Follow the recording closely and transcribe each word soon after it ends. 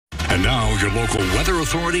And now, your local Weather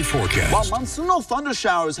Authority forecast. While monsoonal thunder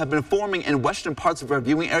showers have been forming in western parts of our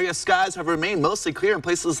viewing area, skies have remained mostly clear in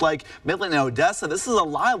places like Midland and Odessa. This is a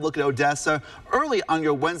live look at Odessa early on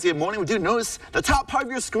your Wednesday morning. We do notice the top part of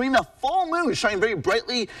your screen, the full moon shining very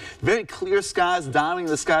brightly, very clear skies, dominating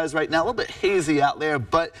the skies right now. A little bit hazy out there,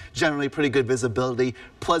 but generally pretty good visibility,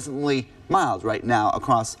 pleasantly mild right now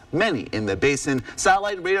across many in the basin.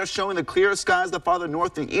 Satellite and radar showing the clear skies the farther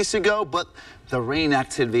north and east you go, but the rain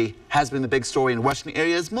activity has been the big story in western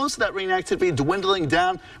areas. Most of that rain activity dwindling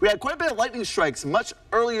down. We had quite a bit of lightning strikes much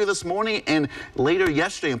earlier this morning and later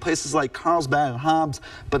yesterday in places like Carlsbad and Hobbs,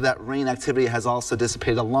 but that rain activity has also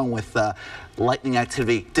dissipated along with lightning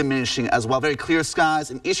activity diminishing as well. Very clear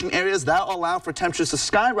skies in eastern areas that will allow for temperatures to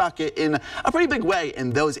skyrocket in a pretty big way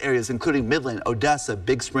in those areas, including Midland, Odessa,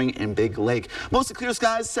 Big Spring, and Big Lake. Mostly clear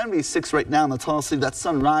skies, 76 right now in the Tall City. That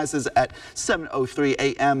sun rises at 7:03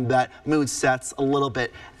 a.m. That moon sets a little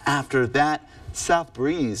bit after that. South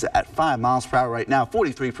breeze at 5 miles per hour right now,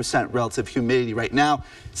 43% relative humidity right now.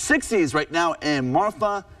 60s right now in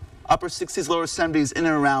Marfa. Upper 60s, lower 70s in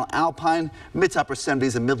and around Alpine, mid to upper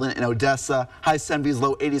 70s in Midland and Odessa, high 70s,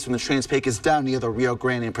 low 80s from the Trans-Pecos down near the Rio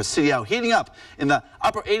Grande and Presidio. Heating up in the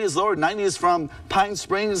upper 80s, lower 90s from Pine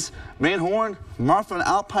Springs, Manhorn, Marfa, and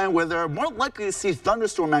Alpine, where they're more likely to see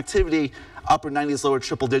thunderstorm activity. Upper 90s, lower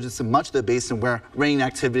triple digits in much of the basin where rain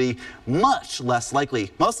activity much less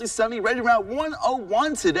likely. Mostly sunny, right around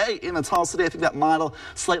 101 today in the Tall City. I think that model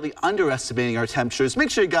slightly underestimating our temperatures. Make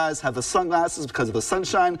sure you guys have the sunglasses because of the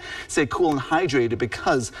sunshine. Stay cool and hydrated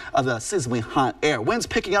because of the seasonally hot air. Winds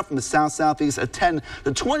picking up from the south-southeast at 10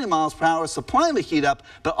 to 20 miles per hour, supplying the heat up,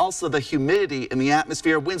 but also the humidity in the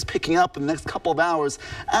atmosphere. Winds picking up in the next couple of hours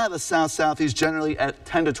out of the south-southeast, generally at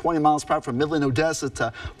 10 to 20 miles per hour from Midland, Odessa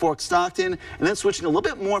to Fort Stockton. And then switching a little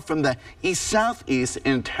bit more from the east-southeast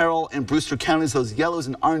in Terrell and Brewster counties. Those yellows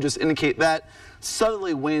and oranges indicate that.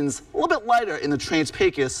 Southerly winds a little bit lighter in the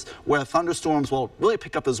Trans-Pecos, where thunderstorms will really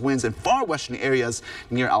pick up those winds in far western areas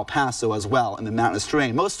near El Paso as well in the mountainous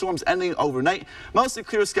terrain. Most storms ending overnight. Mostly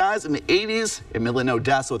clear skies in the 80s in Midland,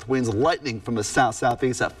 Odessa, with winds lightning from the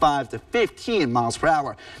south-southeast at 5 to 15 miles per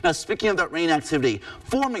hour. Now, speaking of that rain activity,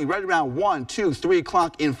 forming right around 1, 2, 3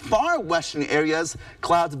 o'clock in far western areas.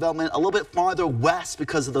 Cloud development a little bit farther west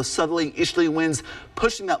because of those southerly and easterly winds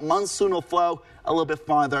pushing that monsoonal flow a little bit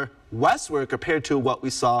farther westward compared to what we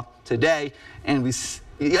saw today and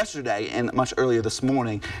yesterday and much earlier this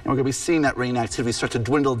morning. And we're going to be seeing that rain activity start to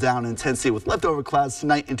dwindle down in intensity with leftover clouds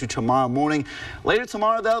tonight into tomorrow morning. Later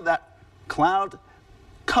tomorrow, though, that cloud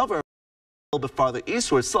cover a little bit farther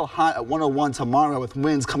eastward. Still hot at 101 tomorrow with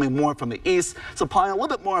winds coming more from the east, supplying a little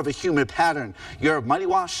bit more of a humid pattern. Your Mighty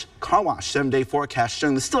Wash Car Wash 7-day forecast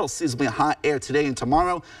showing the still seasonably hot air today and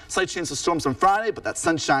tomorrow. Slight chance of storms on Friday, but that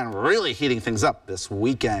sunshine really heating things up this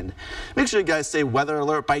weekend. Make sure you guys stay weather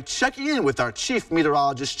alert by checking in with our chief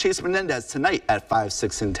meteorologist Chase Menendez tonight at 5,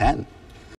 6, and 10.